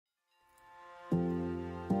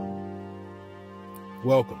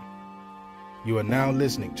Welcome. You are now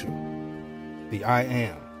listening to the I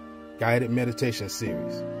Am Guided Meditation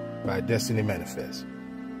Series by Destiny Manifest.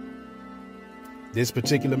 This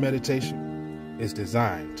particular meditation is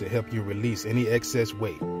designed to help you release any excess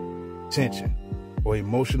weight, tension, or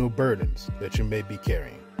emotional burdens that you may be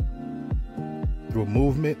carrying. Through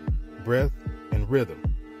movement, breath, and rhythm,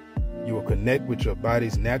 you will connect with your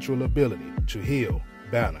body's natural ability to heal,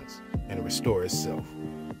 balance, and restore itself.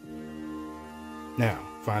 Now,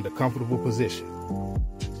 find a comfortable position,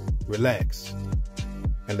 relax,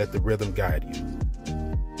 and let the rhythm guide you.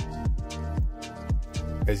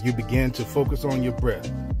 As you begin to focus on your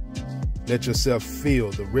breath, let yourself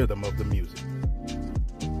feel the rhythm of the music.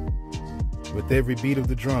 With every beat of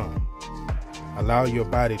the drum, allow your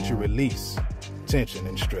body to release tension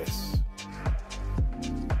and stress.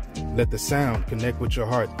 Let the sound connect with your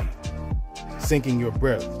heartbeat, syncing your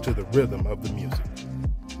breath to the rhythm of the music.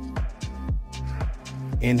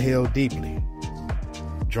 Inhale deeply,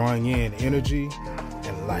 drawing in energy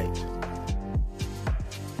and light.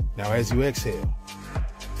 Now as you exhale,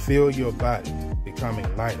 feel your body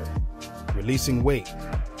becoming lighter, releasing weight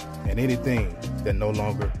and anything that no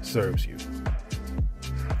longer serves you.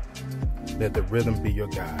 Let the rhythm be your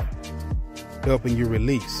guide, helping you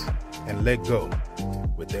release and let go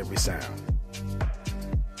with every sound.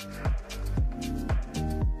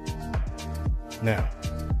 Now,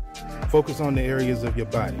 focus on the areas of your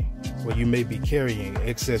body where you may be carrying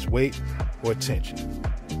excess weight or tension.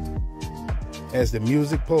 As the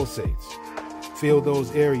music pulsates, feel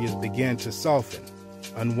those areas begin to soften,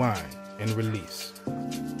 unwind, and release.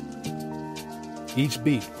 Each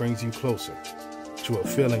beat brings you closer to a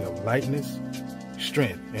feeling of lightness,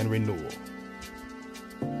 strength, and renewal.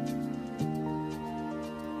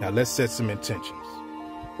 Now let's set some intentions.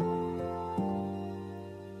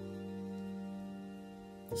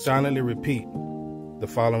 Silently repeat the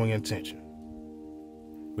following intention.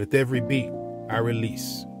 With every beat, I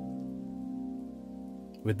release.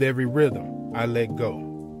 With every rhythm, I let go.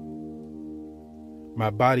 My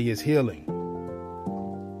body is healing,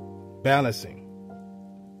 balancing,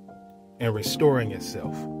 and restoring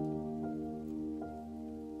itself.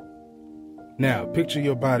 Now, picture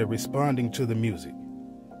your body responding to the music,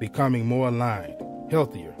 becoming more aligned,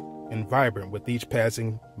 healthier, and vibrant with each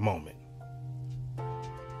passing moment.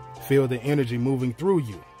 Feel the energy moving through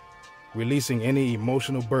you, releasing any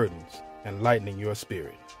emotional burdens and lightening your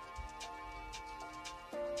spirit.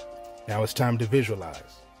 Now it's time to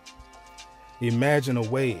visualize. Imagine a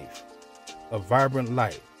wave of vibrant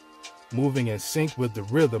light moving in sync with the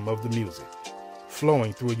rhythm of the music,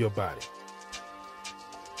 flowing through your body.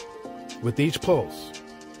 With each pulse,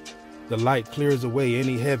 the light clears away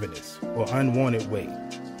any heaviness or unwanted weight.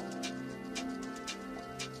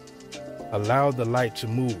 Allow the light to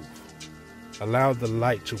move. Allow the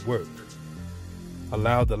light to work.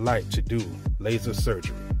 Allow the light to do laser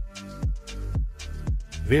surgery.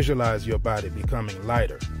 Visualize your body becoming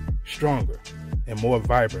lighter, stronger, and more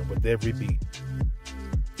vibrant with every beat.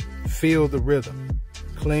 Feel the rhythm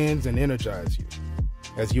cleanse and energize you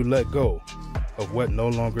as you let go of what no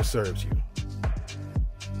longer serves you.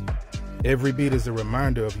 Every beat is a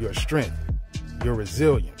reminder of your strength, your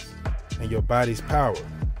resilience, and your body's power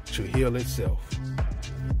to heal itself.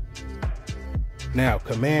 Now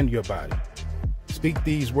command your body. Speak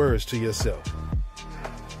these words to yourself.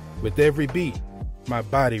 With every beat, my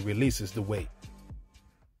body releases the weight.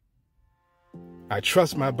 I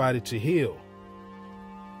trust my body to heal,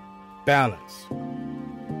 balance,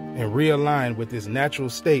 and realign with its natural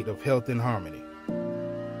state of health and harmony.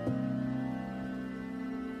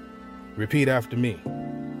 Repeat after me.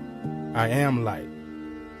 I am light.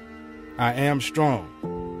 I am strong.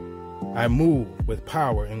 I move with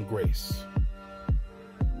power and grace.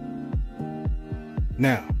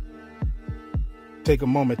 Now, take a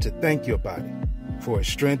moment to thank your body for its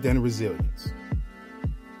strength and resilience.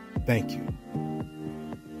 Thank you.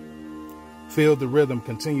 Feel the rhythm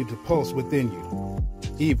continue to pulse within you,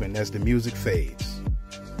 even as the music fades.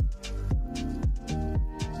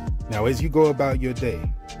 Now, as you go about your day,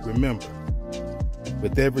 remember,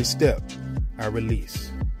 with every step, I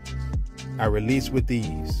release. I release with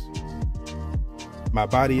ease. My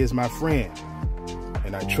body is my friend,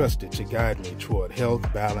 and I trust it to guide me toward health,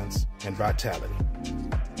 balance, and vitality.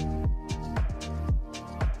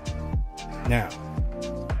 Now,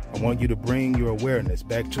 I want you to bring your awareness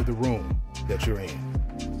back to the room that you're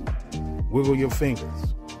in. Wiggle your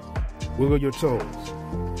fingers, wiggle your toes,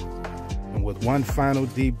 and with one final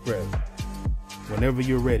deep breath, whenever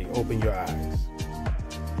you're ready, open your eyes.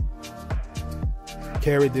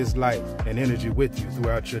 Carry this light and energy with you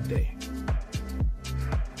throughout your day.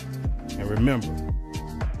 And remember,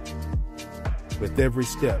 With every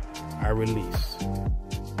step, I release.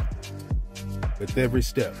 With every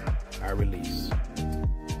step, I release.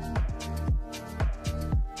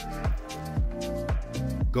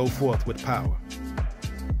 Go forth with power.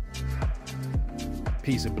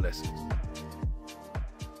 Peace and blessings.